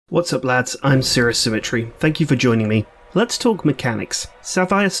What's up lads, I'm Cirrus Symmetry, thank you for joining me. Let's talk mechanics.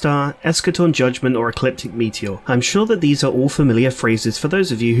 Sapphire Star, Eschaton Judgment or Ecliptic Meteor. I'm sure that these are all familiar phrases for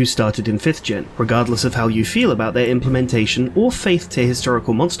those of you who started in 5th gen. Regardless of how you feel about their implementation or faith to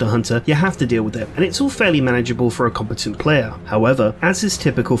Historical Monster Hunter, you have to deal with it, and it's all fairly manageable for a competent player. However, as is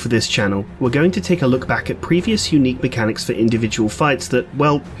typical for this channel, we're going to take a look back at previous unique mechanics for individual fights that,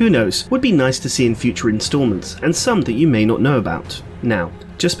 well, who knows, would be nice to see in future installments, and some that you may not know about. Now,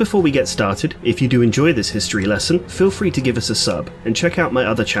 just before we get started, if you do enjoy this history lesson, feel free to give us a sub, and check out my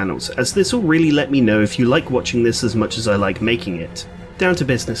other channels, as this will really let me know if you like watching this as much as I like making it. Down to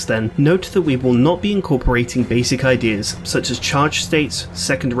business then. Note that we will not be incorporating basic ideas, such as charge states,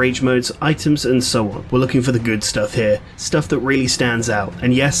 second rage modes, items, and so on. We're looking for the good stuff here, stuff that really stands out,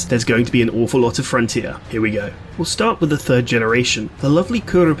 and yes, there's going to be an awful lot of Frontier. Here we go. We'll start with the 3rd generation, the lovely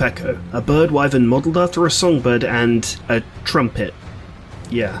Kurupeko, a bird wyvern modelled after a songbird and a trumpet.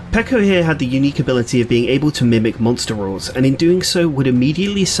 Yeah. Peko here had the unique ability of being able to mimic monster roars, and in doing so would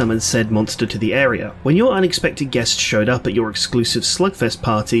immediately summon said monster to the area. When your unexpected guest showed up at your exclusive Slugfest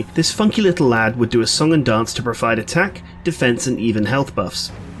party, this funky little lad would do a song and dance to provide attack, defense, and even health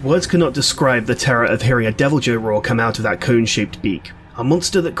buffs. Words cannot describe the terror of hearing a Deviljho roar come out of that cone-shaped beak. A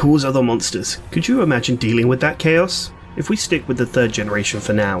monster that calls other monsters. Could you imagine dealing with that chaos? If we stick with the 3rd generation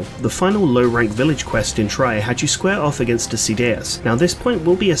for now, the final low-rank village quest in Tri had you square off against Decideus. Now this point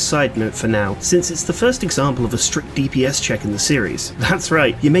will be a side note for now, since it's the first example of a strict DPS check in the series. That's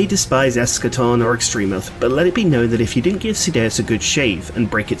right, you may despise Eschaton or Extremoth, but let it be known that if you didn't give Decideus a good shave and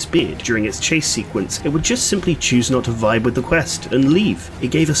break its beard during its chase sequence, it would just simply choose not to vibe with the quest and leave.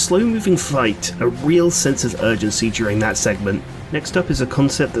 It gave a slow-moving fight a real sense of urgency during that segment. Next up is a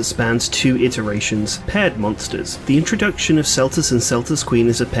concept that spans 2 iterations, paired monsters. The introduction of Seltas and Seltas Queen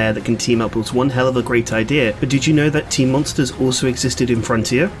as a pair that can team up was one hell of a great idea, but did you know that team monsters also existed in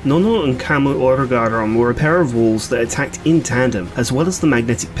Frontier? Nono and Camu Orogaron were a pair of wolves that attacked in tandem, as well as the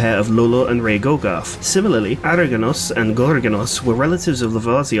magnetic pair of Lolo and Rey Gogarth. Similarly, Aragonos and Gorgonos were relatives of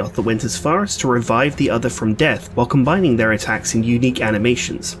Lavazioth that went as far as to revive the other from death while combining their attacks in unique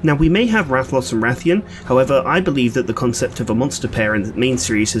animations. Now we may have Rathlos and Rathian, however I believe that the concept of a monster pair in the main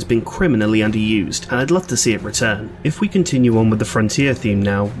series has been criminally underused, and I'd love to see it return. If we continue on with the Frontier theme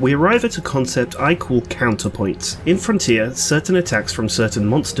now, we arrive at a concept I call counterpoints. In Frontier, certain attacks from certain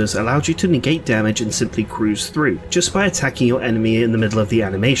monsters allowed you to negate damage and simply cruise through, just by attacking your enemy in the middle of the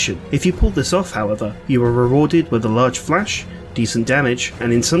animation. If you pulled this off, however, you were rewarded with a large flash, decent damage,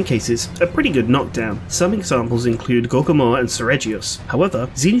 and in some cases, a pretty good knockdown. Some examples include Gogomor and Seregios. However,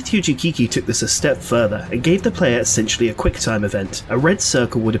 Zenith Hujikiki took this a step further and gave the player essentially a quick-time event. A red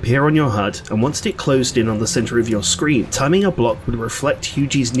circle would appear on your HUD, and once it closed in on the center of your screen, timing a block would reflect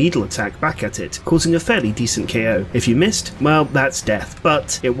Huji's needle attack back at it, causing a fairly decent KO. If you missed, well, that's death,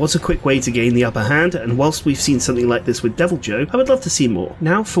 but it was a quick way to gain the upper hand, and whilst we've seen something like this with Deviljho, I would love to see more.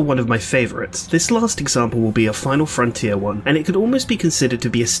 Now for one of my favourites. This last example will be a Final Frontier one, and it could almost be considered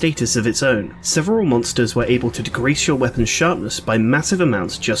to be a status of its own. Several monsters were able to decrease your weapon's sharpness by massive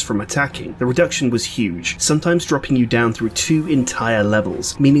amounts just from attacking. The reduction was huge, sometimes dropping you down through 2 entire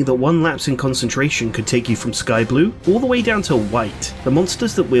levels, meaning that one lapse in concentration could take you from sky blue all the way down to white. The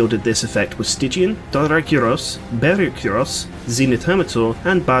monsters that wielded this effect were Stygian, Dorakyros, Berykyros, Zenith Hermitor,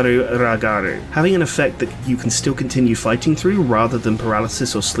 and Baru Ragaru. Having an effect that you can still continue fighting through rather than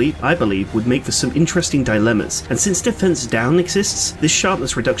paralysis or sleep, I believe would make for some interesting dilemmas, and since defense down exists, this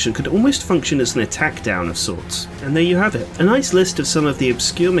sharpness reduction could almost function as an attack down of sorts. And there you have it, a nice list of some of the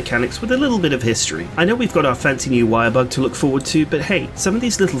obscure mechanics with a little bit of history. I know we've got our fancy new Wirebug to look forward to, but hey, some of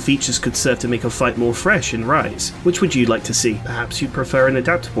these little features could serve to make a fight more fresh in Rise. Which would you like to see? Perhaps you'd prefer an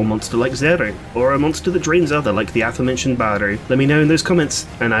adaptable monster like Zero, or a monster that drains other like the aforementioned Baru. Let me know in those comments,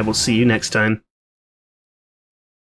 and I will see you next time.